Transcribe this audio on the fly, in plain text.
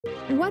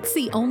What's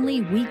the only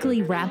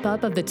weekly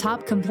wrap-up of the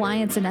top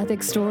compliance and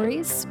ethics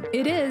stories?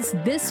 It is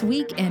This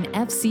Week in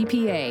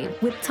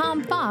FCPA with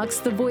Tom Fox,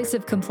 the voice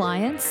of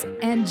compliance,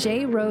 and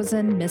Jay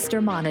Rosen,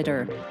 Mr.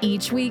 Monitor.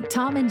 Each week,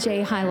 Tom and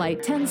Jay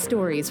highlight 10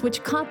 stories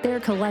which caught their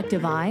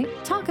collective eye,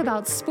 talk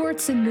about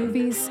sports and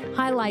movies,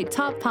 highlight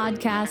top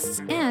podcasts,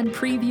 and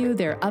preview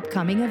their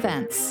upcoming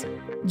events.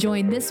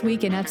 Join This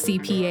Week in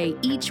FCPA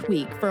each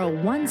week for a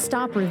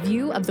one-stop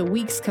review of the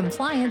week's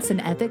compliance and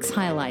ethics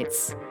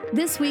highlights.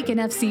 This Week in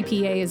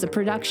FCPA is a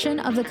production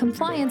of the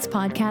Compliance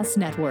Podcast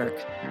Network.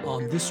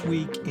 On This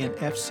Week in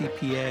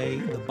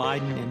FCPA, the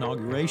Biden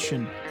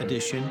inauguration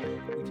edition,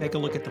 we take a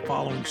look at the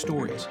following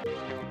stories.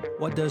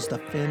 What does the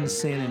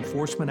FinCEN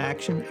enforcement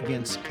action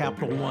against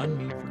Capital One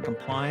mean for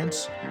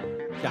compliance?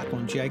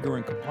 Jacqueline Jaeger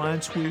in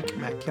Compliance Week,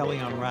 Matt Kelly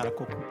on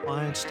Radical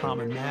Compliance,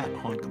 Tom and Matt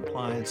on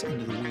Compliance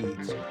Into the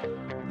Weeds.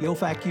 The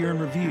OFAC Year in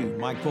Review,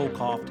 Mike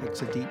Volkov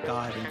takes a deep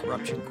dive in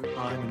corruption,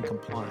 crime, and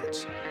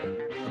compliance.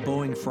 The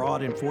Boeing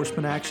fraud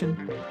enforcement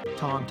action,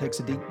 Tom takes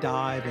a deep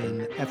dive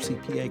in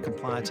FCPA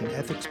compliance and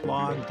ethics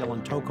blog,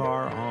 Dylan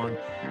Tokar on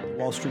the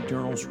Wall Street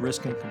Journal's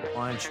Risk and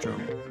Compliance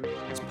Journal.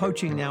 Is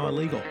poaching now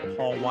illegal?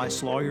 Paul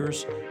Weiss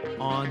Lawyers in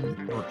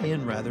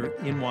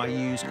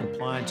NYU's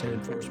compliance and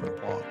enforcement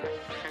blog.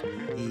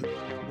 The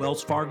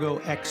Wells Fargo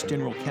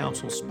ex-general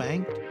counsel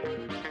spanked,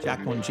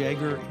 Jacqueline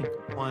Jaeger in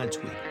Compliance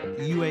Week.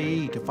 The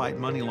UAE to fight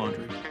money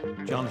laundering,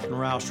 Jonathan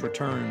Rausch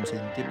returns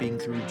in Dipping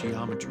Through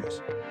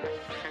Geometries.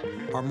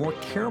 Are more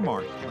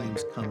Caremark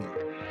claims coming?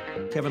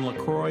 Kevin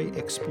LaCroix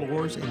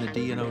explores in the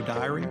D&O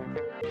Diary.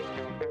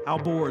 How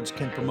boards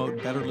can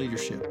promote better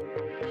leadership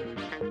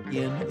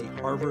in the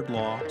Harvard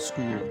Law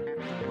School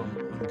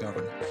on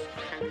governance.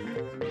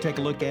 Take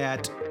a look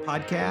at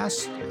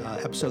podcasts,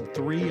 episode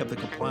 3 of the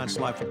Compliance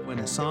Life with Gwen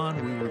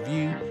Hassan. We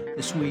review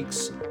this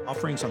week's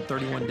offerings on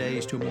 31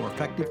 days to a more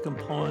effective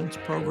compliance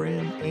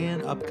program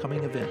and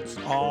upcoming events,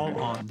 all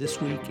on This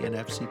Week in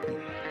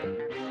FCP.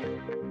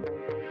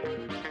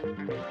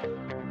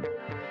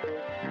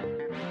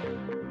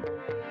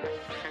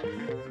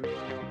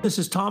 This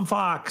is Tom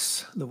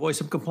Fox, the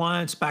voice of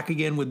compliance, back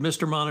again with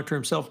Mr. Monitor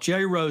himself,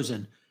 Jay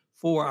Rosen,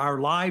 for our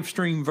live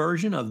stream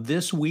version of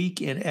This Week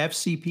in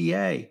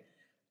FCPA.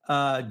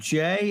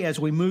 Jay,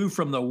 as we move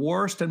from the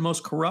worst and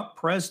most corrupt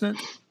president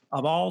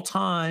of all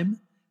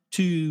time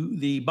to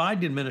the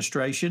Biden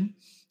administration,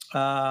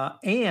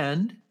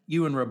 and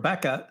you and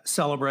Rebecca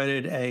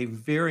celebrated a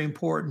very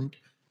important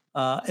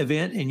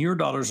event in your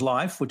daughter's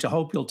life, which I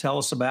hope you'll tell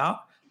us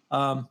about.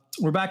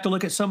 We're back to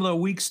look at some of the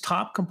week's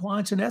top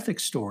compliance and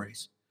ethics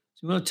stories.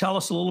 So you want to tell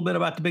us a little bit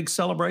about the big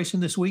celebration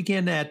this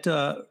weekend at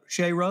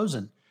Jay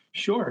Rosen?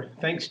 Sure.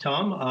 Thanks,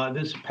 Tom.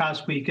 This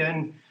past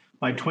weekend,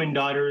 my twin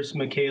daughters,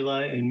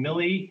 Michaela and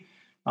Millie,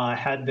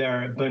 had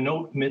their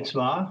Benot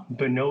mitzvah.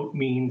 Benot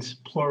means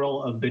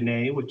plural of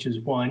B'nai, which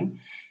is one.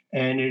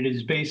 And it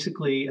is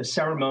basically a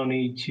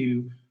ceremony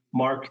to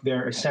mark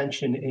their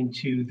ascension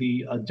into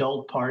the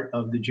adult part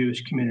of the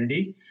Jewish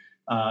community.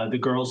 The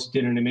girls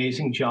did an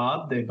amazing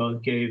job. They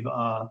both gave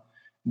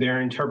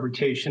their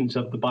interpretations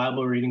of the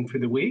Bible reading for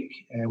the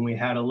week. And we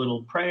had a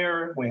little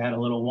prayer, we had a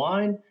little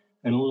wine,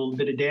 and a little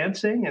bit of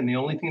dancing. And the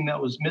only thing that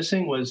was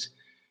missing was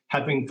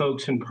having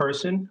folks in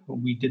person.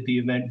 We did the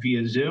event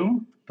via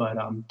Zoom. But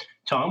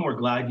Tom, we're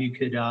glad you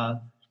could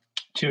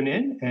tune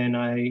in. And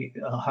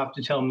I'll have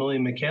to tell Millie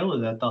and Michaela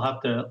that they'll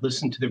have to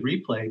listen to the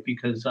replay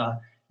because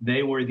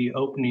they were the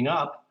opening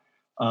up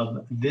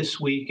of This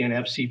Week in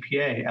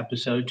FCPA,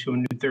 episode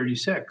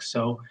 236.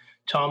 So,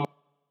 Tom,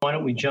 why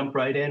don't we jump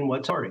right in?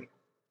 What's story?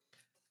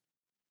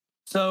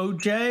 So,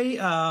 Jay,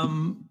 I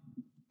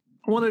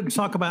wanted to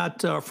talk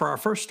about, for our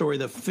first story,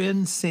 the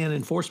FinCEN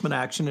enforcement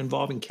action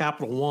involving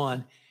Capital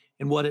One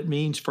and what it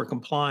means for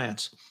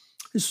compliance.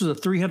 This was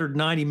a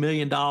 $390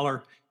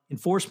 million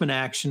enforcement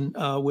action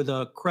with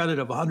a credit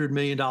of $100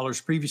 million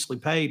previously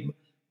paid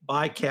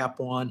by Cap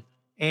One.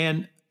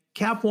 And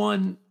Cap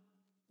One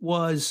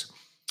was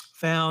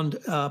found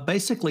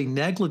basically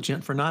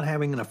negligent for not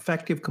having an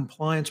effective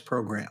compliance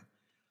program.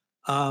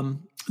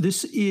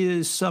 This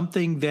is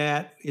something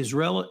that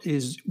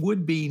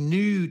would be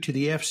new to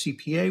the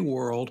FCPA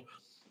world.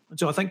 And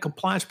so I think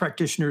compliance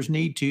practitioners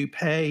need to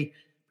pay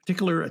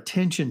particular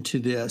attention to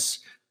this.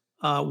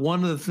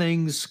 One of the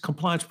things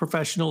compliance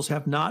professionals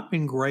have not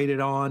been graded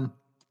on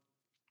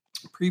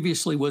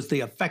previously was the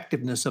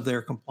effectiveness of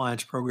their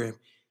compliance program.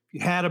 If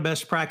you had a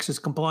best practices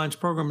compliance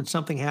program and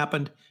something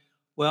happened,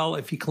 well,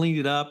 if you cleaned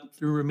it up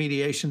through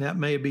remediation, that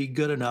may be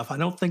good enough. I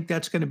don't think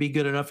that's going to be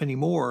good enough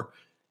anymore.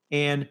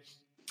 And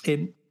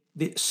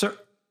the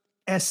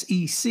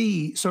SEC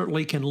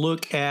certainly can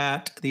look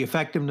at the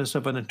effectiveness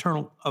of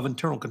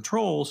internal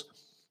controls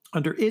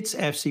under its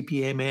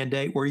FCPA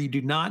mandate, where you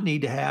do not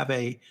need to have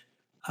a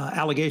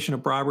allegation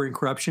of bribery and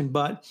corruption.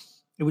 But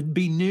it would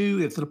be new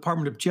if the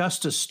Department of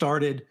Justice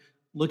started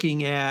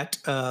looking at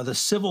the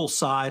civil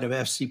side of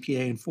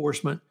FCPA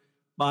enforcement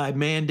by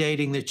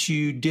mandating that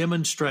you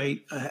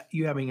demonstrate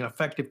you having an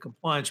effective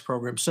compliance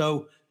program.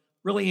 So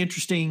really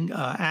interesting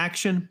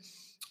action.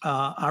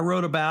 I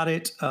wrote about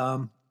it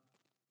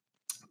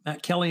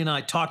Matt Kelly and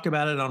I talked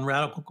about it on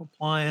Radical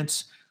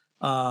Compliance,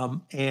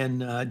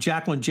 and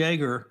Jacqueline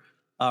Jaeger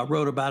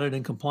wrote about it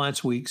in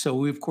Compliance Week. So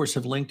we, of course,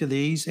 have linked to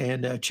these,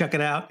 and check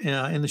it out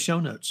in the show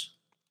notes.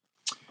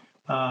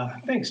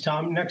 Thanks,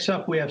 Tom. Next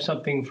up, we have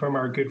something from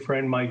our good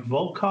friend Mike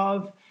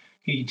Volkov.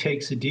 He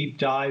takes a deep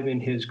dive in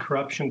his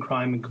Corruption,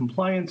 Crime, and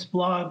Compliance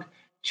blog,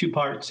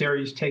 two-part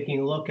series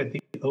taking a look at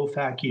the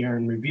OFAC year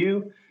in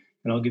review,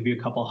 and I'll give you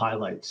a couple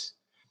highlights.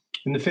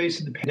 In the face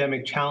of the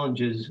pandemic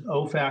challenges,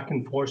 OFAC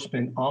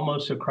enforcement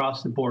almost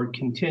across the board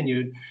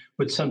continued,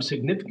 with some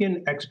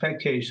significant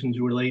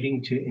expectations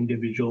relating to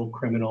individual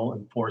criminal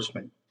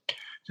enforcement.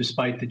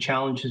 Despite the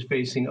challenges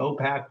facing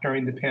OFAC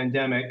during the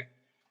pandemic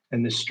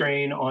and the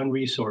strain on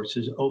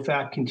resources,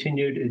 OFAC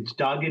continued its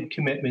dogged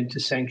commitment to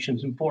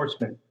sanctions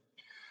enforcement.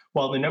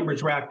 While the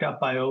numbers racked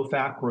up by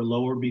OFAC were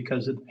lower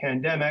because of the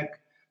pandemic,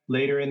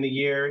 later in the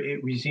year,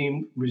 it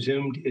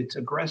resumed its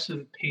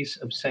aggressive pace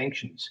of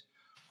sanctions.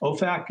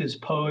 OFAC is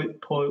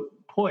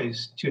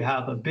poised to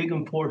have a big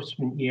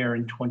enforcement year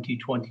in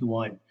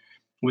 2021.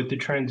 With the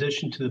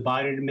transition to the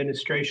Biden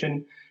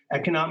administration,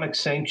 economic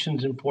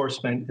sanctions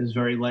enforcement is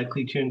very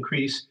likely to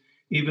increase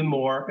even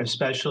more,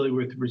 especially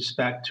with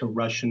respect to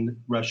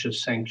Russia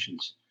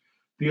sanctions.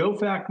 The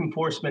OFAC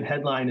enforcement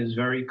headline is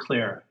very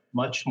clear,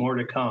 much more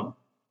to come.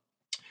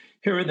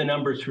 Here are the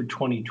numbers for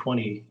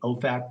 2020.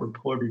 OFAC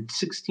reported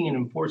 16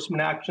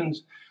 enforcement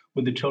actions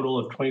with a total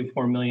of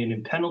 24 million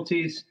in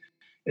penalties.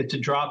 It's a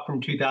drop from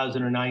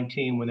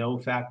 2019 when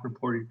OFAC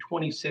reported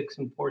 26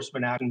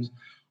 enforcement actions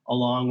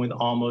along with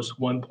almost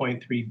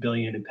 1.3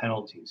 billion in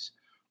penalties.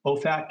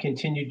 OFAC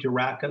continued to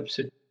rack up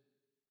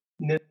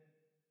significant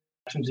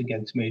actions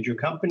against major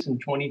companies in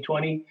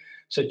 2020,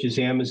 such as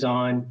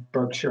Amazon.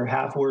 Berkshire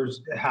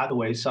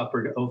Hathaway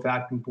suffered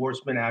OFAC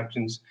enforcement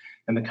actions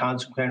and the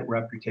consequent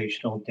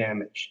reputational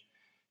damage.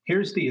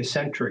 Here's the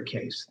Essentra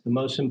case. The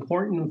most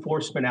important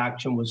enforcement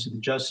action was the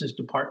Justice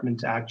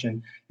Department's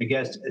action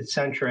against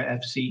Essentra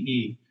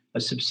FCE, a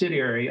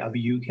subsidiary of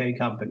a UK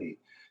company.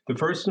 The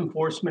first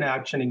enforcement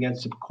action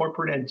against a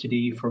corporate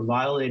entity for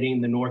violating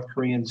the North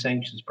Korean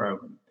sanctions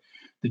program.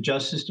 The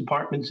Justice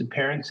Department's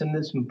appearance in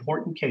this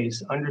important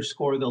case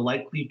underscore the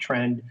likely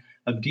trend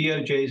of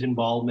DOJ's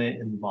involvement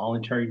in the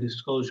voluntary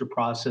disclosure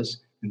process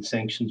and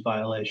sanctions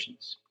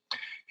violations.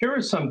 Here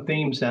are some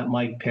themes that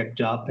Mike picked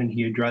up and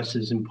he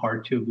addresses in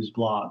part 2 of his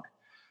blog.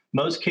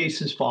 Most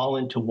cases fall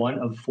into one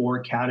of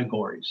 4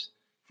 categories.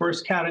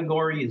 First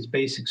category is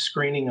basic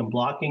screening and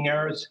blocking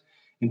errors.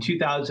 In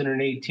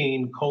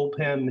 2018,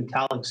 Colpam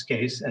Metallics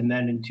case, and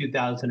then in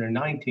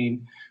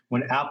 2019,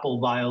 when Apple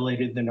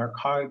violated the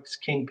Narcotics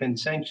Kingpin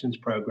Sanctions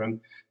Program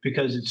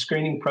because its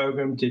screening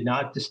program did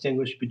not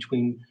distinguish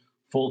between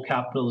full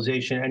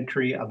capitalization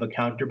entry of a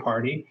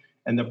counterparty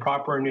and the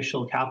proper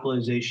initial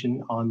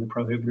capitalization on the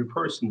prohibited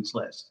persons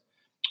list.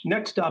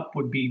 Next up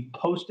would be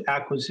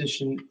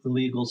post-acquisition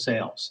illegal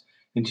sales.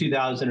 In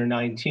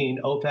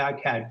 2019,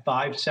 OFAC had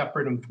 5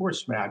 separate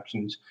enforcement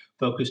actions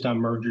focused on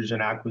mergers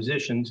and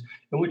acquisitions,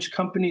 in which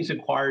companies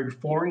acquired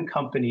foreign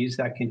companies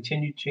that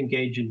continued to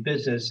engage in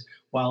business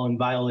while in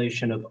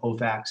violation of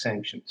OFAC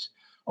sanctions.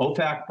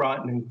 OFAC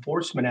brought an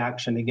enforcement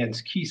action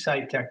against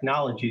Keysight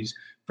Technologies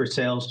for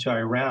sales to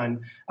Iran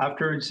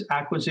after its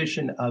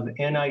acquisition of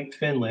Anite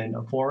Finland,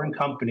 a foreign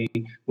company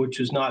which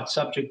was not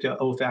subject to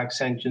OFAC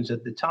sanctions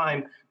at the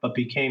time, but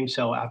became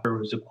so after it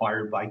was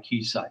acquired by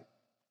Keysight.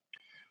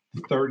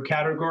 The third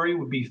category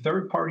would be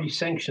third-party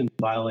sanctions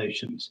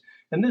violations.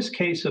 In this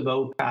case of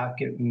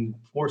OFAC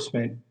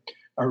enforcement,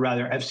 or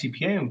rather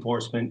FCPA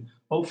enforcement,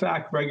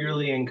 OFAC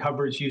regularly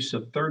uncovers use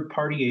of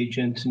third-party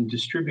agents and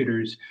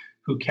distributors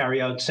who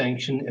carry out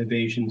sanction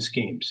evasion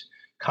schemes.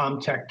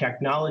 Comtech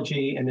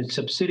Technology and its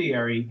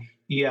subsidiary,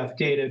 EF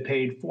Data,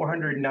 paid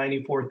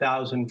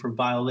 $494,000 for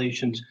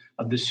violations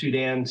of the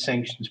Sudan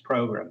sanctions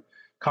program.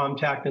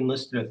 Comtech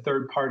enlisted a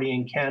third party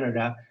in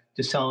Canada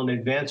to sell an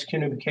advanced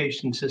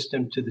communication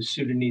system to the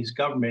Sudanese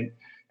government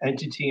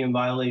entity in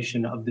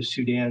violation of the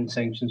Sudan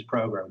sanctions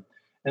program.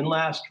 And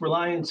last,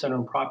 reliance on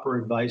improper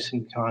advice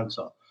and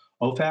counsel.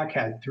 OFAC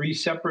had 3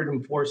 separate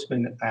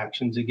enforcement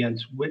actions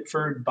against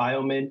Whitford,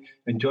 Biomed,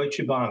 and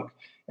Deutsche Bank,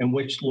 in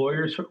which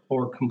lawyers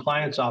or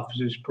compliance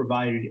officers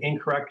provided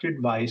incorrect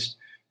advice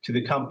to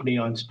the company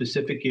on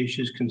specific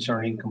issues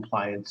concerning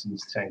compliance and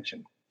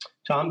sanction.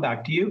 Tom,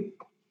 back to you.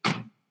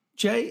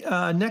 Jay,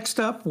 next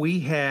up we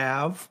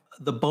have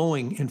the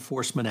Boeing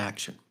enforcement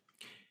action.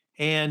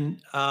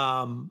 And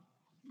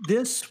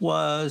this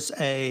was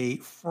a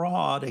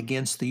fraud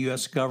against the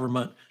U.S.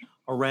 government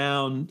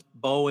around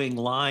Boeing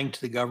lying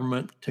to the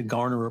government to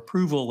garner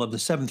approval of the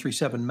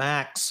 737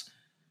 MAX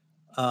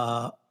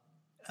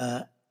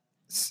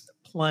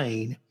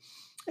plane.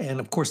 And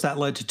of course, that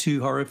led to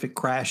 2 horrific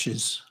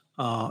crashes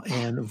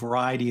and a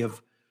variety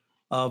of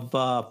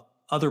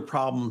other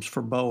problems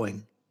for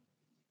Boeing.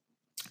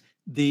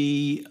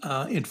 The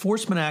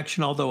enforcement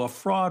action, although a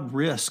fraud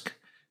risk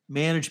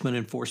management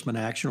enforcement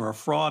action or a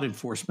fraud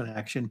enforcement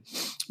action,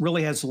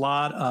 really has a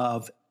lot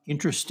of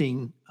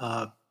interesting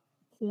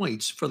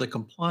points for the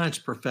compliance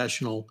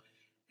professional.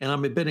 And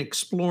I've been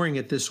exploring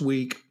it this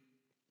week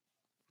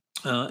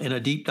in a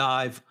deep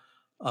dive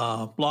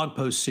blog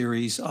post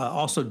series.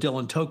 Also,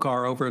 Dylan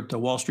Tokar over at the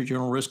Wall Street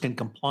Journal Risk and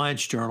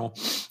Compliance Journal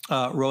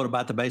wrote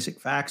about the basic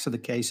facts of the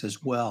case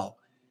as well.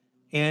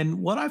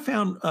 And what I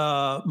found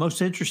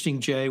most interesting,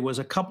 Jay, was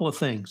a couple of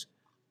things.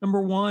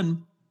 Number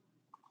one,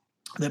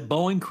 that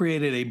Boeing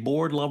created a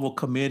board-level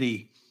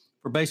committee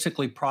for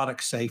basically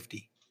product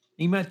safety.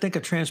 You might think a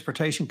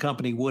transportation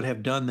company would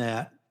have done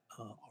that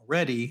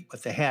already,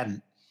 but they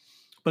hadn't.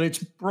 But it's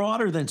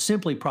broader than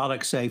simply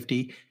product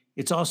safety.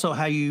 It's also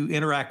how you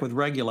interact with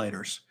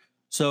regulators.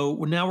 So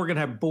now we're going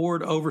to have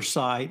board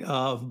oversight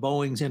of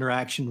Boeing's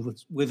interaction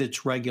with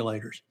its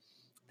regulators.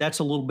 That's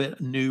a little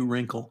bit new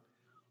wrinkle.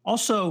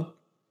 Also,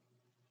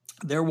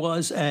 there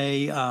was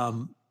a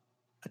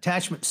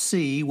attachment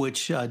C,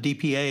 which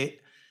DPA,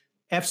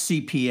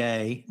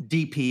 FCPA,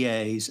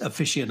 DPA's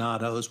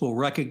aficionados will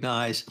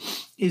recognize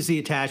is the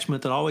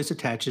attachment that always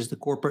attaches the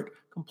corporate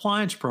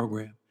compliance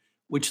program,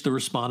 which the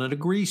respondent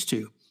agrees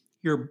to.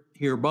 Here,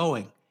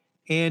 Boeing.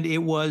 And it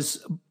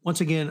was,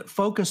 once again,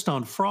 focused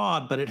on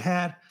fraud, but it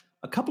had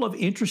a couple of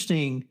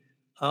interesting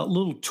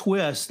little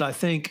twists that I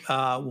think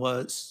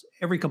was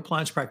every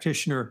compliance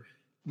practitioner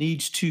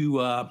needs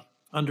to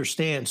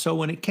understand. So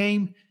when it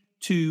came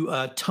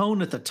to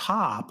tone at the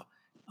top,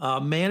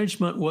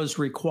 management was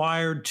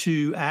required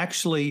to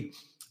actually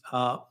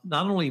not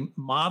only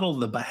model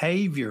the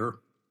behavior,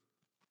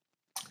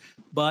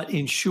 but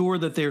ensure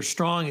that there's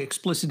strong,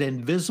 explicit,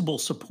 and visible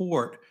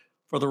support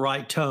for the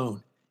right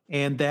tone.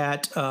 And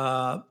that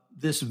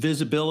this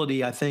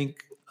visibility, I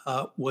think,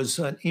 was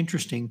an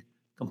interesting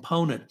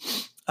component.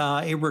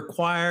 It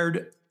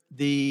required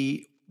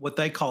what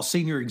they call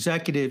senior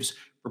executives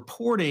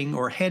reporting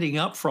or heading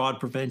up fraud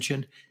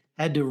prevention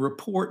had to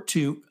report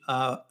to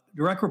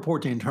direct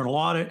report to internal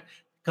audit,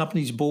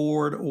 company's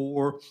board,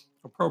 or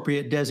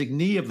appropriate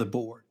designee of the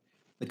board.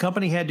 The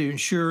company had to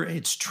ensure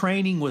its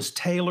training was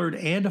tailored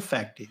and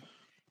effective,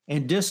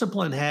 and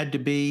discipline had to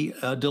be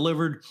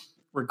delivered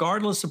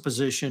regardless of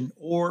position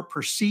or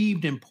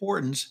perceived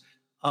importance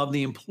of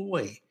the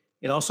employee.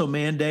 It also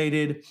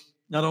mandated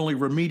not only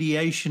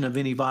remediation of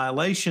any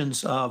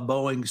violations of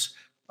Boeing's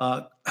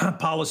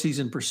policies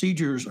and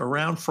procedures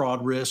around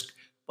fraud risk,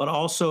 but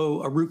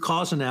also a root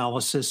cause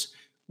analysis,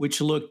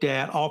 which looked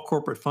at all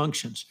corporate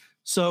functions.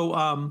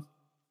 So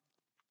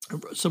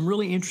some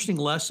really interesting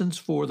lessons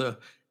for the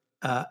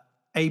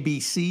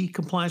ABC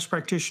compliance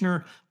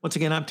practitioner. Once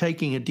again, I'm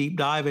taking a deep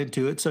dive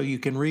into it, so you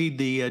can read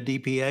the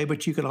DPA,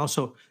 but you can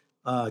also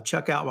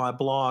check out my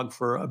blog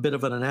for a bit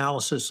of an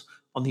analysis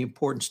on the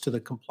importance to the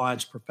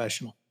compliance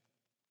professional.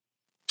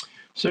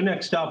 So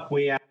next up,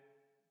 we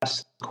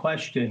ask the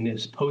question,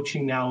 is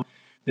poaching now?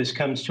 This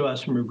comes to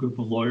us from a group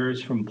of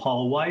lawyers from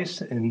Paul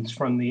Weiss, and it's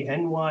from the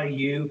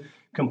NYU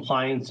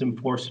Compliance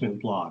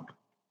Enforcement blog.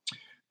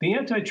 The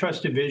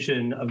Antitrust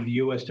Division of the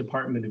U.S.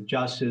 Department of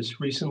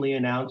Justice recently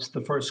announced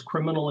the first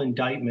criminal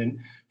indictment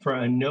for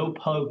a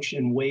no-poach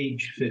and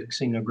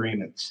wage-fixing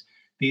agreements.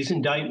 These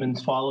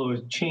indictments follow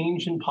a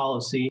change in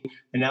policy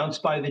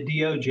announced by the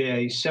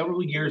DOJ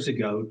several years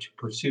ago to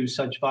pursue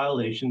such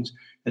violations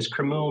as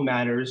criminal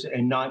matters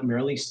and not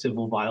merely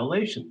civil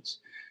violations.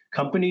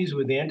 Companies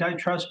with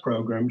antitrust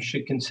programs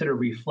should consider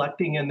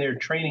reflecting in their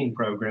training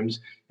programs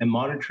and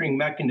monitoring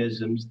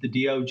mechanisms the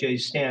DOJ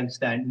stance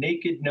that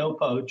naked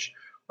no-poach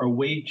or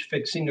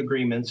wage-fixing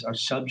agreements are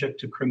subject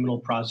to criminal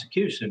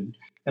prosecution,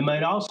 and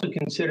might also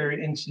consider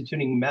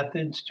instituting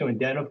methods to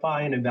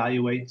identify and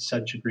evaluate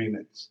such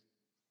agreements.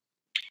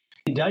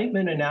 The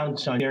indictment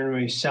announced on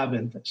January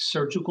 7th,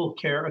 Surgical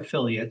Care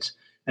Affiliates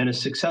and a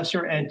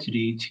successor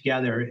entity,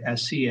 together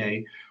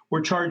SCA, were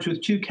charged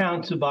with 2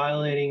 counts of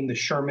violating the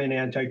Sherman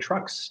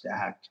Antitrust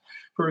Act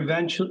for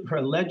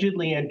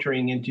allegedly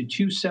entering into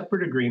 2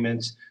 separate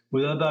agreements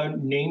with other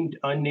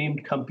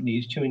unnamed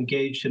companies to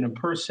engage in a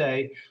per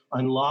se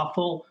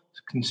unlawful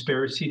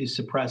conspiracy to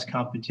suppress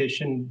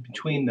competition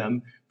between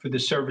them for the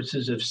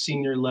services of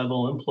senior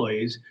level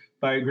employees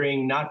by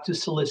agreeing not to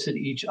solicit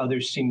each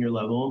other's senior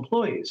level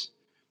employees.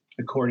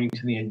 According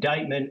to the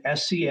indictment,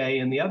 SCA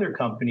and the other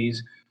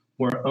companies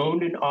were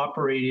owned and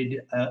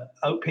operated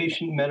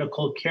outpatient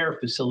medical care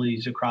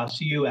facilities across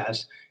the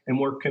U.S. and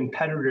were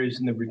competitors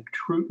in the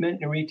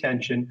recruitment and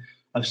retention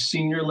of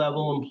senior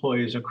level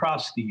employees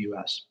across the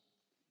U.S.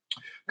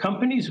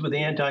 Companies with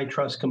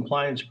antitrust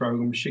compliance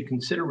programs should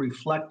consider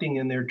reflecting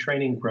in their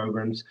training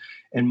programs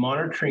and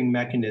monitoring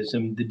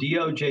mechanism the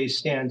DOJ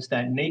stance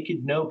that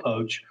naked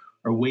no-poach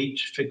or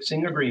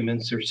wage-fixing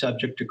agreements are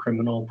subject to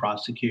criminal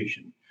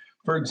prosecution.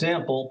 For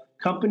example,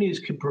 companies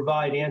could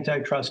provide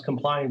antitrust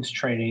compliance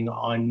training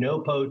on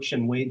no-poach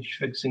and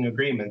wage-fixing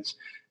agreements,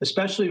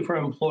 especially for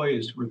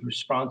employees with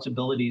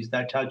responsibilities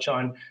that touch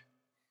on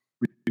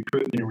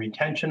recruitment and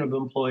retention of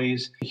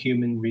employees,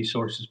 human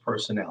resources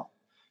personnel.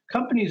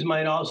 Companies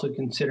might also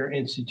consider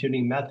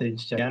instituting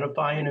methods to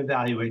identify and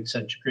evaluate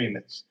such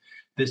agreements.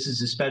 This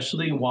is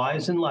especially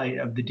wise in light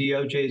of the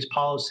DOJ's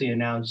policy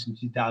announced in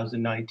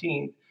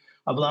 2019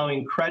 of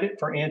allowing credit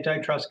for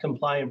antitrust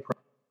compliant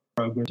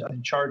programs at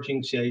the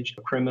charging stage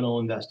of criminal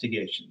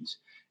investigations.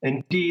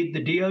 Indeed,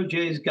 the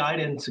DOJ's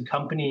guidance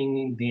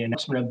accompanying the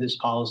announcement of this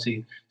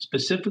policy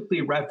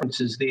specifically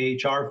references the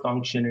HR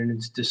function in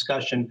its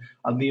discussion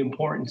of the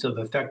importance of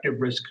effective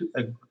risk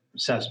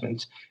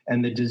assessments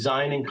and the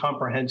design and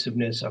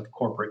comprehensiveness of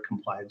corporate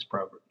compliance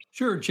programs.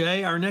 Sure,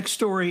 Jay. Our next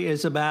story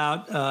is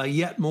about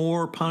yet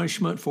more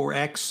punishment for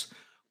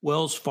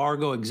ex-Wells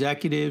Fargo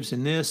executives.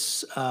 In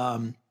this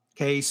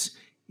case,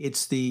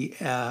 it's the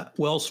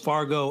Wells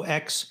Fargo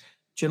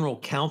ex-general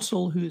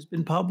counsel who's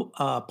been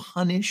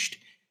punished.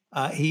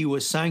 He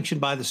was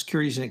sanctioned by the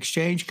Securities and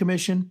Exchange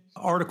Commission.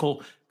 The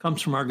article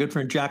comes from our good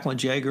friend Jacqueline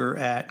Jaeger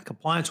at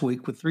Compliance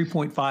Week with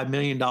 $3.5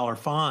 million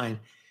fine.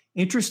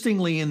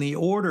 Interestingly, in the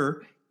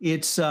order,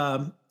 it's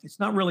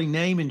not really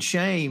name and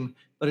shame,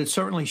 but it's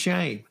certainly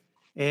shame.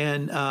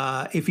 And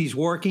if he's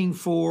working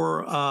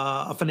for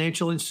a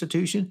financial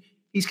institution,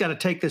 he's got to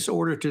take this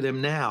order to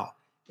them now.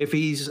 If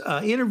he's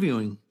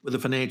interviewing with a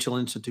financial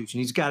institution,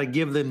 he's got to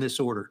give them this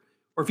order.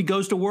 Or if he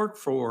goes to work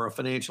for a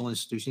financial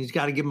institution, he's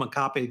got to give them a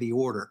copy of the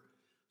order.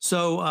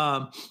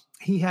 So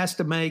he has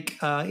to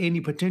make any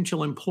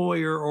potential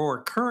employer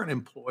or current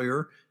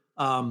employer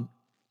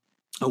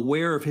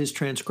aware of his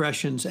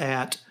transgressions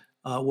at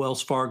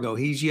Wells Fargo.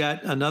 He's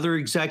yet another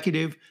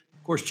executive.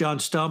 Of course, John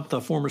Stump,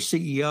 the former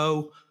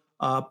CEO,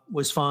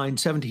 was fined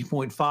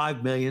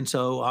 $17.5 million,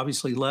 so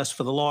obviously less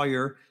for the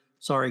lawyer.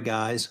 Sorry,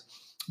 guys.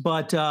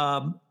 But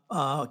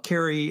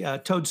Carrie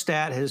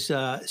Toadstadt is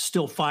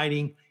still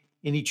fighting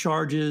any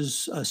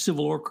charges,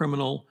 civil or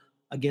criminal,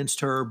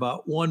 against her.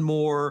 But one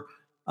more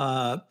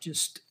factoid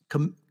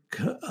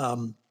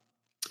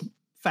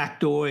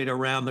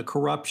around the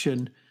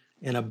corruption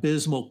and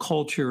abysmal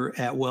culture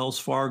at Wells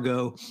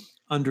Fargo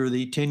under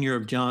the tenure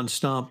of John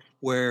Stump,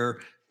 where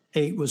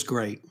 8 was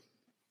great.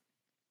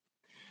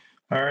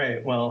 All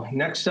right. Well,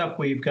 next up,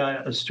 we've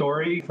got a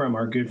story from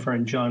our good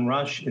friend John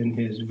Rush in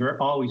his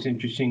always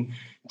interesting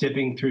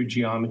Dipping Through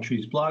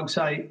Geometry's blog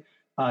site.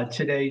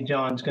 Today,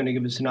 John's going to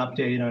give us an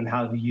update on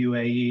how the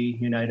UAE,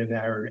 United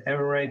Arab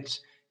Emirates,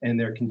 and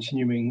their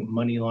continuing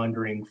money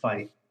laundering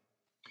fight.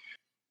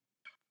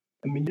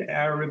 The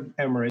Arab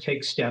Emirates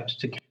take steps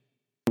to counter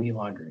money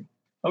laundering.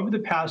 Over the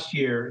past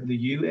year,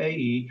 the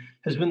UAE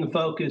has been the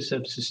focus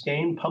of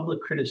sustained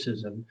public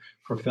criticism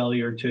for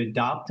failure to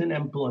adopt and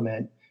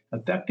implement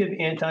effective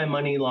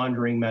anti-money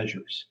laundering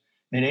measures.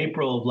 In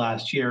April of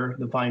last year,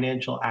 the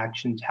Financial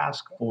Action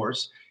Task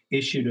Force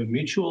issued a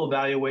mutual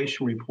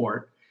evaluation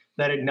report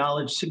that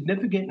acknowledged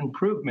significant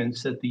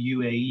improvements that the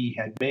UAE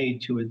had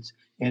made to its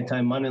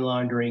anti-money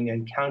laundering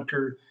and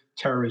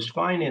counter-terrorist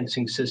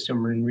financing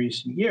system in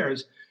recent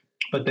years,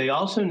 but they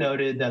also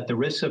noted that the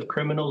risk of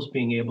criminals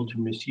being able to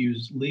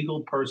misuse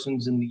legal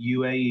persons in the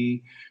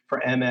UAE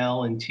for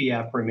ML and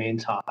TF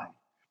remains high.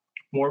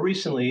 More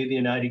recently, the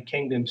United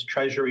Kingdom's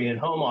Treasury and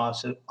Home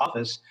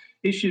Office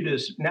issued a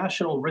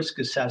national risk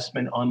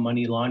assessment on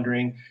money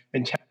laundering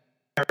and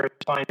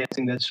terrorist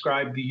financing that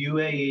described the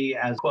UAE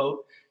as,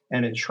 quote,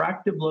 an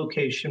attractive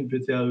location for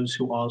those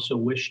who also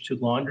wish to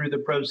launder the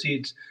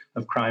proceeds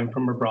of crime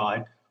from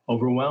abroad,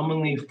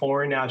 overwhelmingly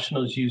foreign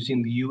nationals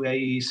using the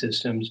UAE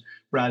systems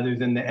rather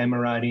than the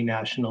Emirati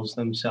nationals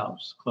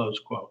themselves, close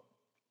quote.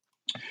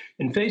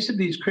 In face of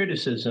these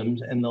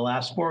criticisms, in the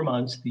last 4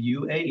 months, the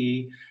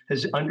UAE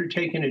has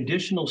undertaken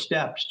additional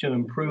steps to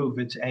improve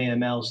its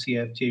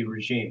AML-CFT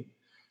regime.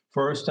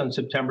 First, on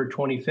September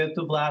 25th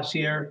of last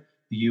year,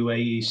 the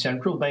UAE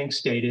central bank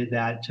stated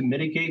that to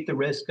mitigate the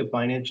risk of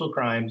financial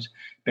crimes,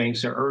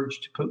 banks are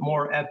urged to put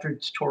more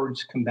efforts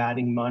towards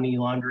combating money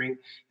laundering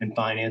and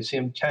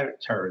financing of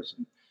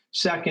terrorism.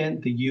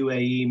 Second, the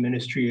UAE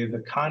Ministry of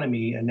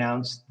Economy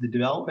announced the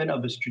development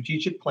of a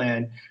strategic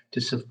plan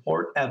to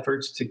support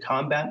efforts to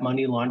combat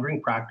money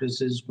laundering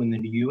practices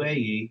within the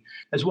UAE,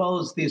 as well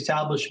as the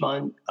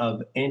establishment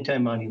of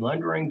anti-money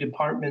laundering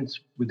departments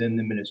within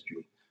the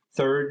ministry.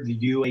 Third, the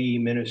UAE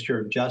Minister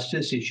of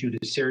Justice issued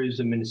a series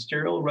of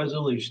ministerial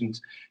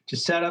resolutions to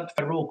set up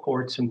federal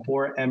courts in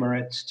 4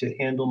 emirates to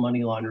handle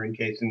money laundering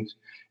cases.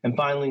 And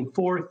finally,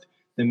 fourth,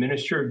 the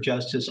Minister of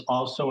Justice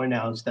also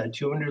announced that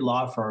 200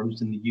 law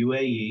firms in the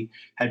UAE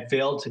had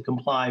failed to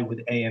comply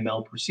with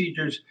AML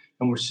procedures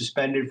and were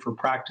suspended for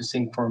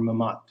practicing for a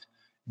month.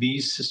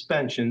 These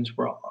suspensions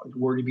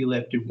were to be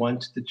lifted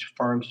once the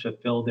firms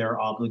fulfill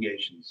their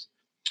obligations.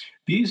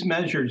 These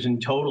measures in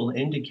total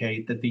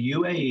indicate that the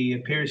UAE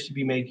appears to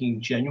be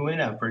making genuine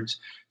efforts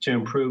to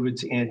improve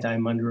its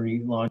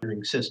anti-money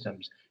laundering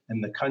systems,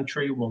 and the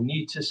country will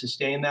need to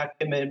sustain that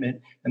commitment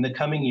in the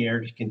coming year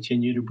to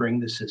continue to bring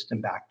the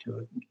system back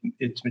to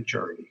its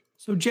maturity.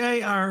 So,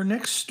 Jay, our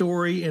next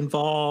story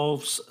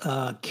involves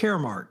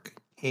Caremark,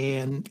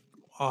 and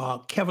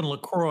Kevin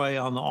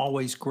LaCroix on the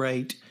always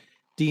great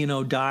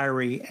D&O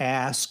Diary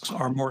asks,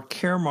 are more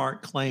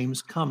Caremark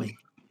claims coming?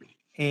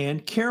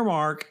 And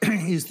Caremark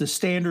is the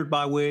standard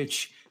by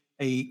which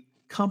a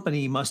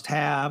company must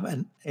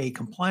have a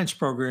compliance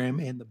program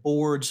and the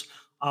board's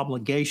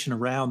obligation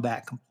around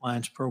that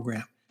compliance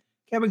program.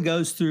 Kevin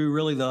goes through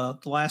really the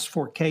last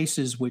 4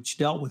 cases which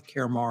dealt with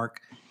Caremark,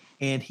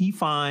 and he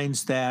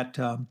finds that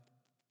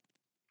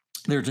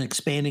there's an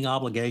expanding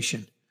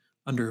obligation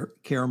under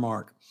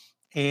Caremark.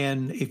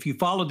 And if you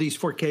follow these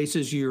 4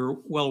 cases, you're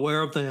well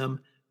aware of them.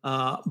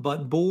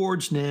 But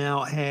boards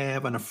now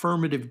have an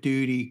affirmative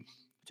duty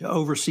to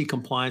oversee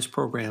compliance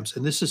programs.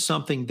 And this is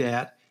something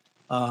that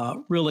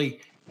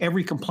really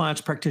every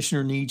compliance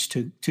practitioner needs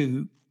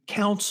to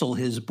counsel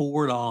his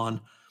board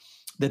on,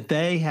 that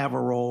they have a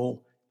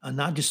role,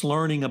 not just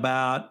learning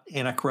about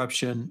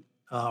anti-corruption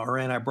or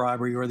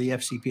anti-bribery or the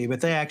FCPA,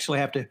 but they actually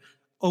have to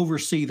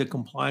oversee the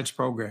compliance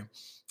program.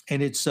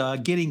 And it's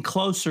getting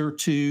closer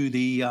to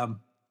the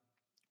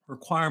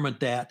requirement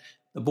that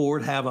the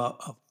board have a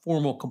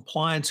formal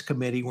compliance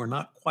committee. We're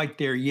not quite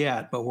there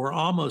yet, but we're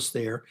almost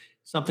there,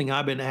 something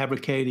I've been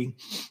advocating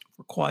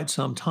for quite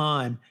some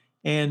time.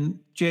 And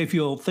Jay, if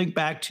you'll think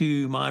back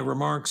to my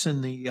remarks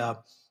in the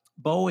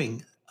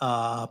Boeing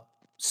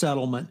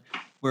settlement,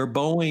 where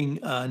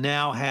Boeing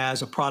now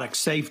has a product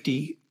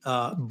safety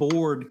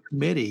board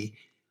committee,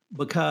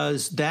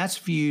 because that's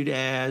viewed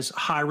as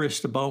high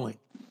risk to Boeing.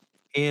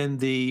 In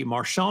the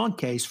Marchand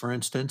case, for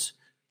instance,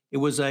 it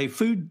was a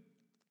food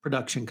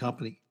production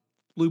company,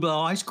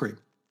 Bluebell Ice Cream,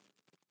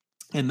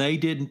 and they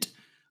didn't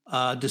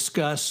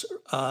discuss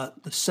the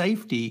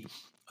safety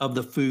of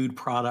the food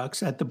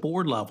products at the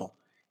board level.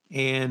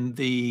 And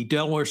the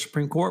Delaware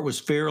Supreme Court was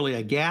fairly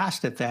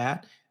aghast at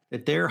that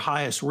their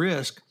highest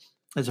risk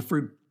as a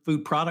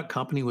food product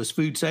company was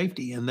food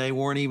safety, and they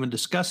weren't even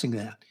discussing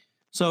that.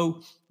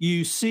 So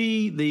you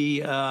see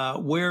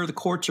where the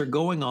courts are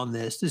going on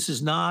this. This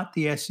is not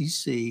the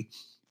SEC. This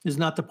is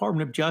not the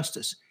Department of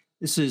Justice.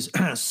 This is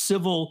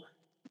civil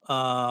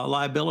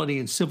liability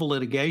and civil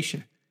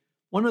litigation.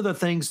 One of the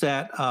things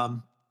that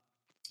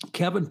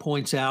Kevin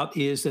points out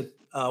is that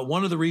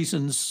one of the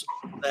reasons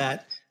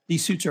that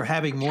these suits are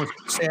having more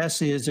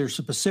success is there's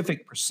a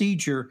specific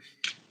procedure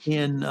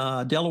in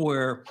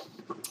Delaware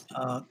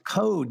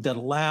code that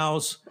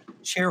allows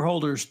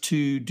shareholders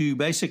to do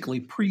basically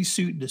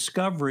pre-suit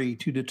discovery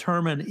to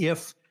determine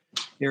if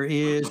there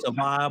is a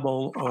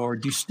viable or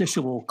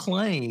justiciable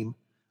claim.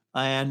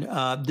 And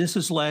this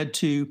has led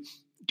to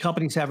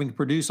companies having to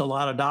produce a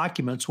lot of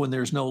documents when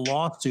there's no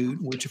lawsuit,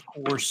 which of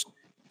course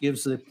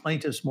gives the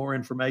plaintiffs more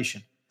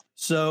information.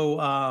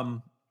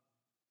 So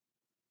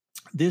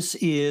this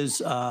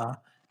is, I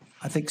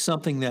think,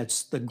 something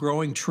that's the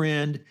growing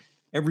trend.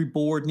 Every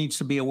board needs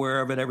to be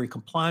aware of it. Every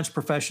compliance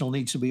professional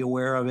needs to be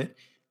aware of it.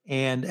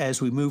 And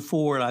as we move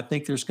forward, I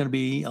think there's going to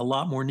be a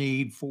lot more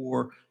need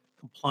for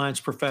compliance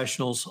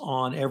professionals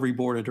on every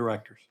board of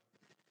directors.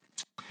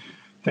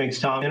 Thanks,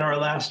 Tom. In our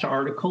last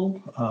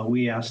article,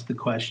 we asked the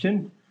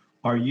question,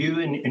 are you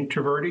an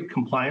introverted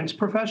compliance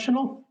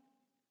professional?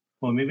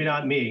 Well, maybe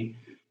not me,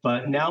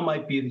 but now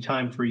might be the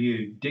time for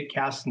you. Dick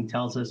Caston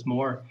tells us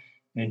more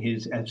in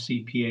his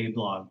FCPA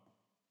blog.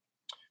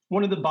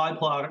 One of the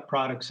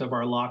byproducts of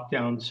our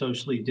lockdown,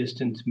 socially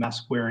distanced,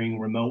 mask-wearing,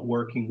 remote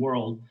working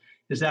world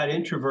is that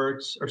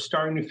introverts are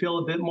starting to feel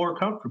a bit more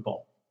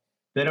comfortable.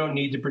 They don't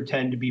need to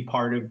pretend to be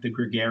part of the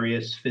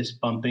gregarious,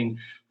 fist-bumping,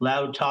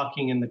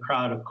 loud-talking in the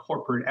crowd of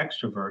corporate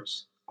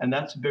extroverts, and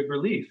that's a big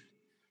relief.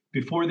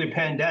 Before the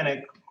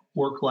pandemic,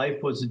 work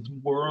life was a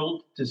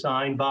world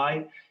designed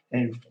by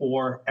and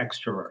for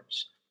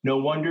extroverts. No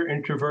wonder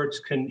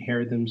introverts couldn't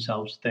hear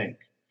themselves think.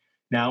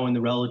 Now, in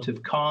the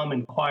relative calm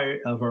and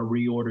quiet of our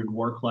reordered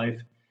work life,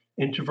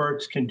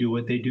 introverts can do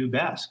what they do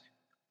best: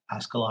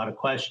 ask a lot of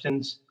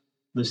questions,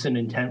 listen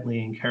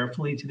intently and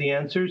carefully to the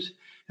answers,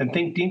 and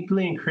think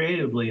deeply and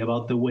creatively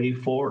about the way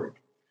forward.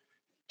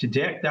 To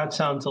Dick, that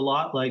sounds a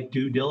lot like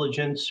due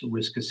diligence,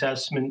 risk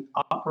assessment,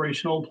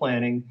 operational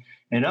planning.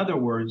 In other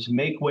words,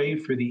 make way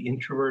for the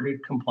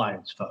introverted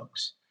compliance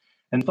folks.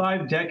 And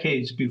 5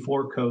 decades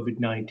before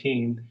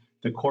COVID-19,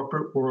 the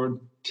corporate world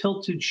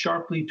tilted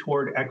sharply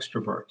toward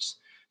extroverts.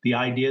 The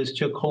ideas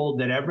took hold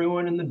that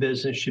everyone in the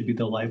business should be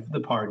the life of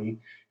the party,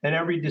 and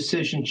every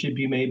decision should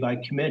be made by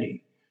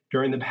committee.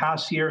 During the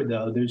past year,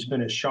 though, there's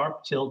been a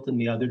sharp tilt in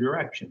the other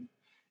direction.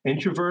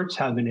 Introverts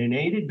have an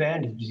innate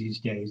advantage these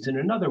days in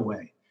another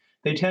way.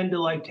 They tend to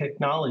like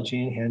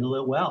technology and handle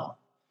it well.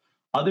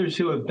 Others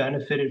who have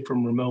benefited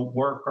from remote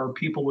work are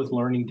people with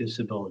learning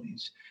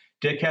disabilities.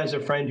 Dick has a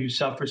friend who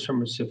suffers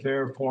from a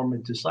severe form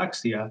of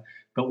dyslexia,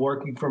 but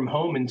working from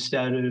home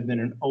instead of in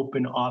an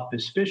open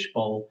office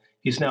fishbowl,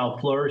 he's now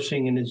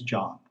flourishing in his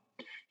job.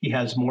 He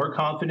has more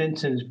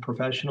confidence in his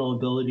professional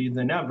ability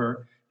than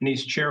ever, and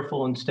he's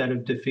cheerful instead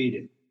of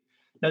defeated.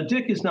 Now,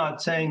 Dick is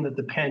not saying that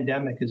the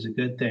pandemic is a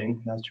good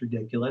thing. That's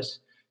ridiculous.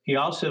 He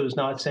also is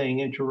not saying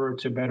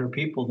introverts are better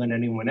people than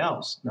anyone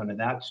else. None of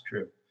that's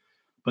true.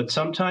 But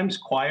sometimes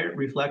quiet,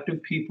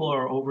 reflective people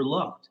are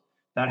overlooked.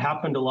 That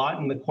happened a lot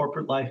in the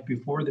corporate life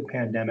before the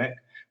pandemic,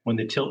 when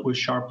the tilt was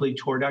sharply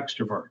toward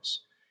extroverts.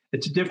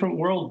 It's a different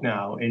world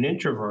now, and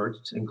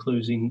introverts,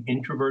 including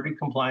introverted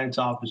compliance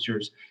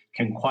officers,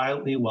 can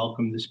quietly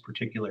welcome this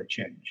particular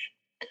change.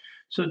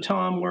 So,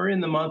 Tom, we're in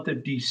the month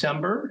of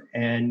December,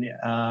 and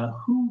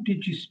who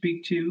did you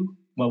speak to?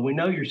 Well, we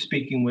know you're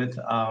speaking with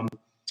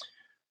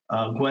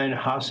Gwen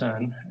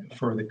Hassan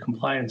for the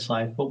Compliance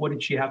Life, but what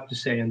did she have to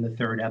say in the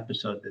 3rd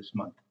episode this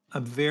month?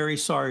 I'm very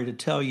sorry to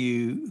tell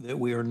you that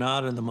we are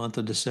not in the month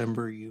of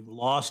December. You've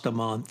lost a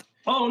month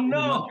Oh, in the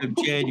month no.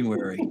 of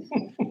January.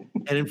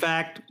 And in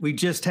fact, we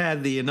just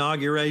had the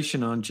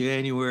inauguration on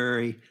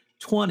January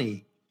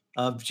 20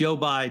 of Joe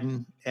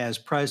Biden as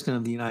president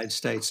of the United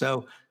States.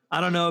 So I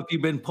don't know if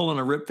you've been pulling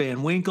a Rip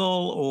Van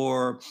Winkle,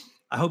 or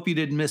I hope you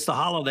didn't miss the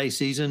holiday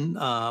season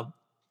on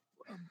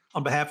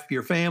behalf of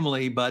your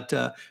family, but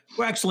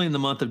we're actually in the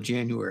month of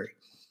January.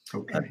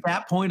 Okay. At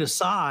that point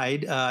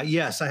aside,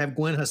 yes, I have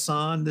Gwen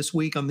Hassan this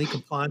week on The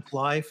Compliance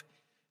Life.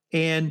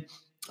 And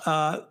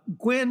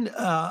Gwen,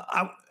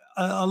 I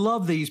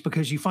love these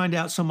because you find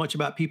out so much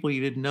about people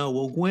you didn't know.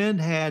 Well, Gwen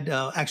had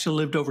actually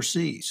lived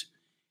overseas,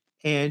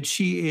 and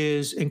she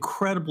is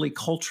incredibly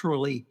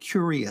culturally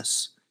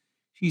curious.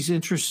 She's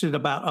interested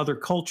about other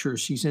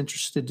cultures. She's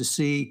interested to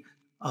see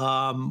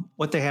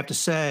what they have to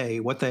say,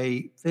 what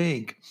they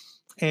think.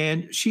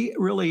 And she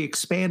really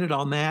expanded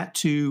on that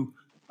to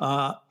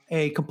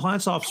a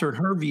compliance officer, in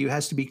her view,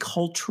 has to be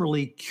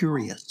culturally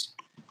curious.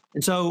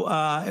 And so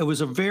it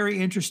was a very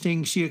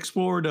interesting, she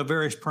explored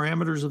various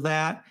parameters of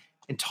that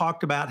and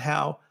talked about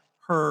how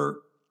her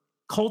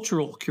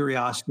cultural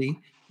curiosity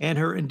and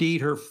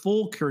her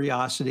full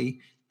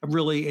curiosity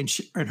really,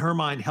 in her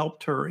mind,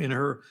 helped her in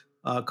her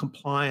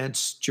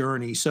compliance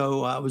journey.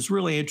 So it was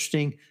really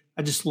interesting.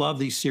 I just love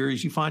these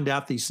series. You find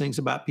out these things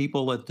about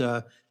people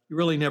that you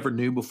really never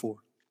knew before.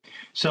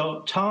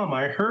 So, Tom,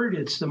 I heard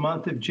it's the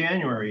month of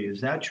January.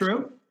 Is that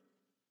true?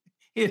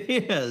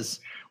 It is.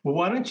 Well,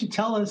 why don't you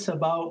tell us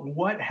about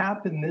what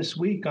happened this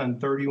week on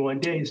 31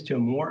 Days to a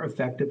More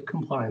Effective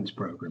Compliance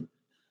Program?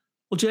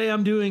 Well, Jay,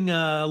 I'm doing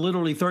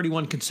literally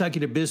 31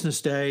 consecutive business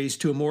days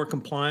to a more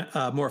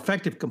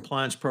effective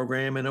compliance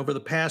program. And over the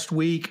past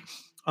week,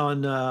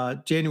 on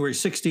January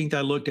 16th,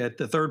 I looked at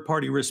the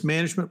third-party risk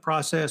management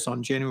process.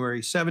 On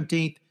January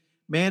 17th,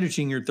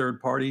 managing your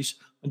third parties.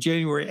 On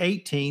January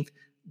 18th,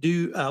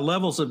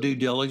 levels of due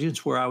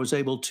diligence, where I was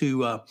able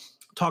to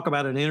talk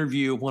about an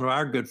interview of one of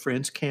our good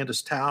friends,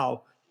 Candace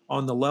Tao,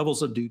 on the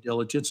levels of due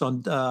diligence.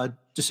 On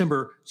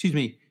January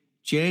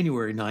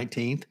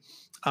 19th,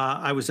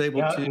 I was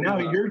able to. Now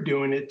you're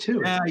doing it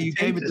too. Yeah, you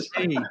gave it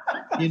to me.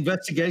 The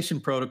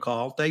investigation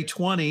protocol, day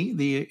 20,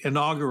 the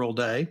inaugural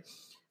day.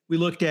 We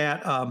looked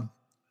at how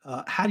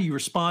do you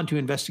respond to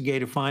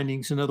investigative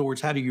findings? In other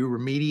words, how do you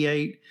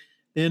remediate?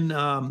 Then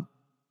on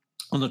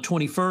the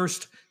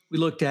 21st, we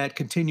looked at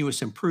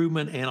continuous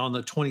improvement. And on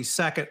the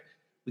 22nd,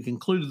 we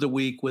concluded the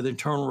week with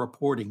internal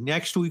reporting.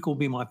 Next week will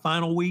be my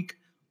final week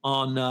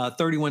on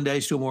 31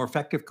 Days to a More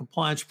Effective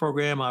Compliance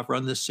Program. I've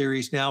run this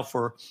series now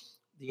for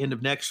the end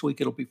of next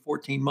week. It'll be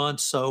 14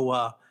 months.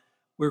 So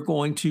we're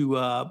going to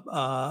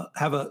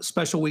have a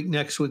special week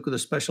next week with a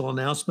special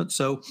announcement.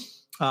 So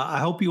I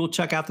hope you will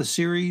check out the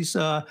series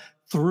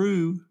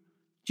through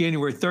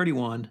January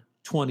 31,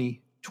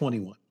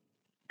 2021.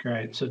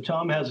 Great. So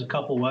Tom has a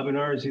couple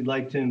webinars he'd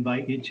like to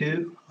invite you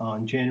to.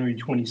 On January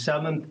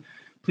 27th,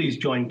 please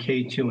join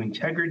K2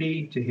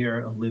 Integrity to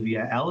hear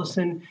Olivia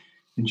Allison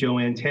and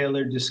Joanne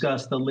Taylor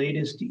discuss the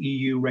latest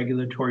EU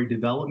regulatory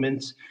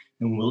developments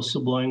in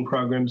whistleblowing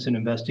programs and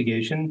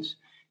investigations.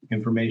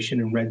 Information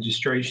and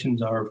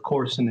registrations are, of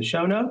course, in the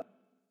show note.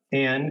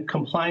 And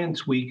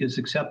Compliance Week is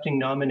accepting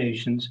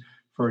nominations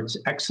for its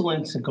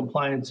Excellence in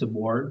Compliance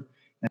Award.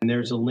 And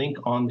there's a link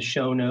on the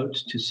show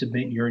notes to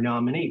submit your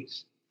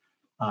nominees.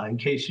 In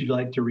case you'd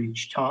like to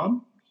reach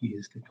Tom, he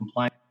is the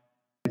compliance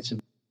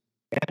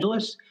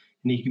evangelist,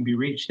 and he can be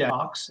reached at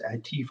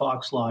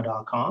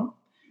tfoxlaw.com.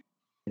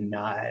 And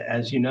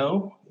as you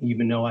know,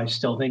 even though I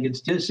still think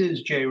this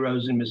is Jay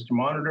Rosen, Mr.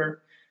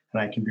 Monitor,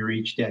 and I can be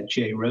reached at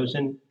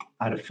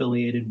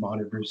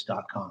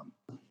jrosen@affiliatedmonitors.com.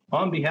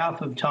 On behalf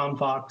of Tom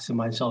Fox and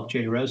myself,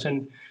 Jay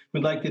Rosen,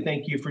 we'd like to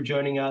thank you for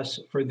joining us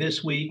for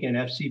this week in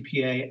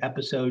FCPA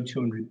episode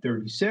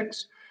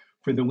 236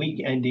 for the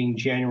week ending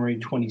January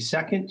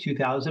 22nd,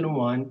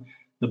 2001,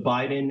 the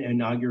Biden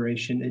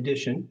inauguration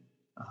edition.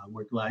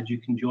 We're glad you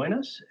can join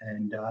us.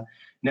 And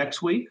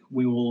next week,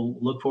 we will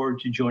look forward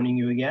to joining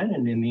you again.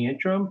 And in the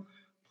interim,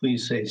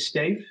 please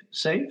stay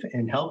safe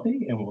and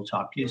healthy, and we'll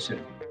talk to you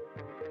soon.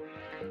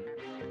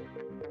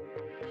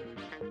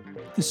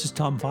 This is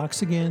Tom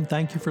Fox again.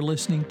 Thank you for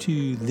listening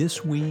to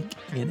This Week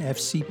in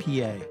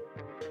FCPA.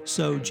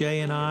 So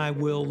Jay and I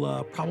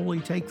will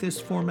probably take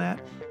this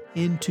format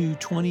into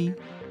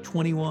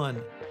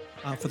 2021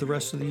 for the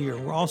rest of the year.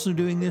 We're also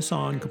doing this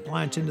on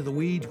Compliance Into the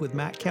Weeds with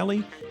Matt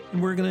Kelly,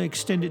 and we're going to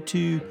extend it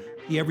to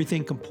the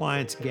Everything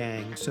Compliance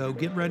Gang. So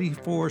get ready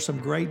for some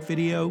great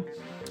video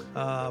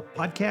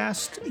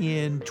podcast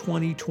in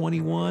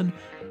 2021,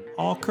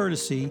 all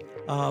courtesy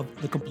of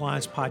the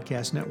Compliance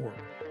Podcast Network.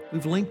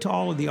 We've linked to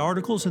all of the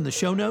articles in the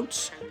show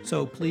notes,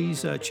 so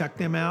please check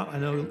them out. I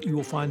know you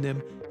will find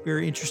them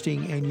very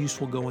interesting and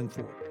useful going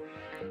forward.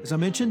 As I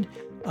mentioned,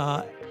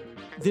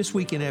 This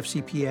Week in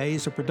FCPA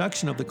is a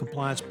production of the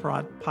Compliance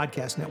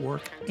Podcast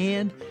Network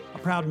and a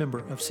proud member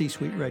of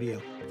C-Suite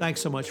Radio.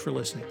 Thanks so much for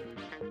listening.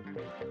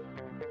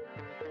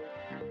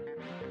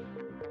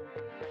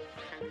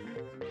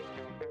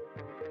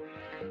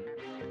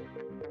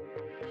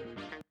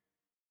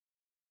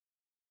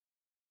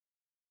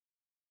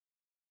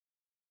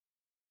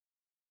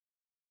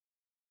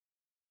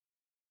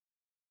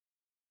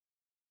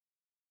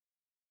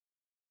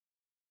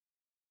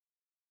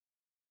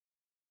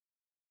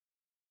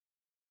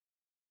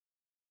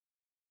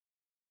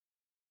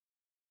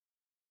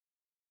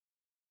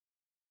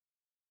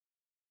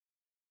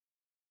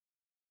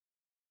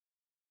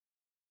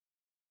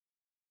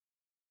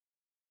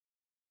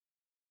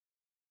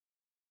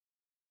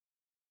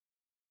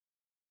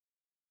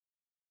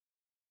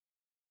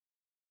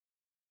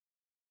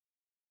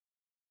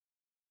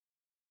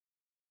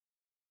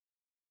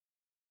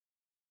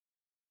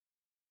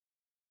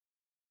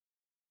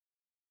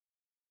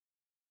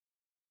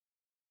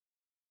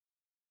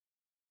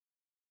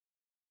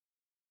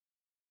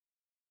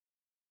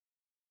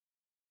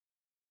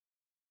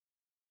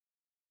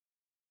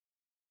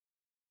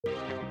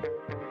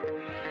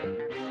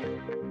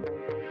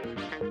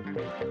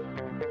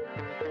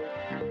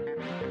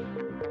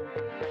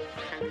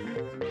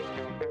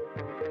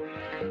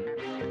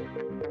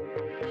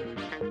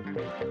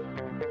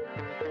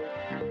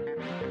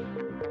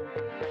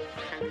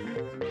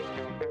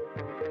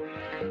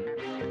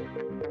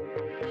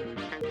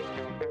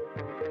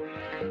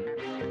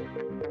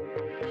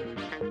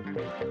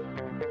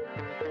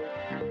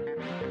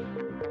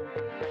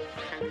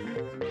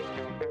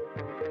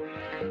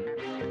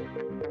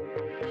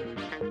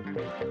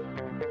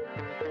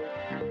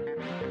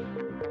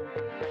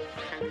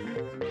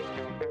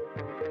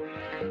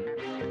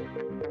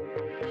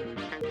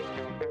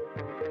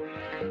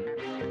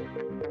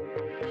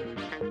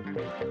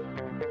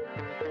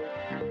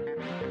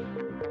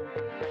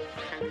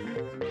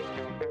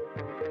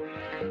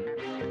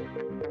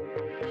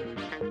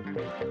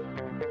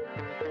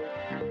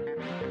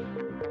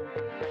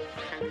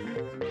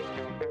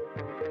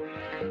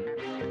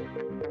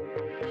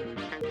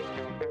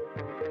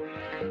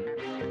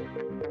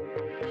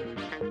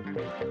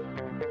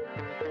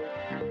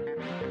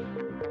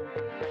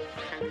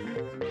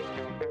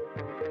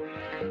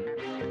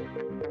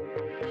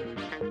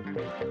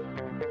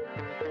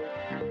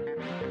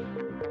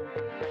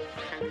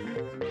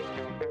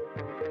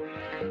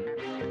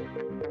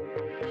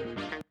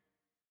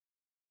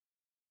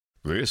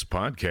 This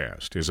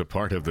podcast is a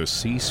part of the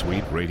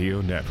C-Suite Radio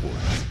Network.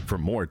 For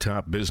more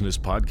top business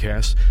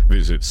podcasts,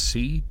 visit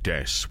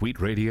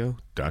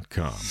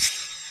c-suiteradio.com.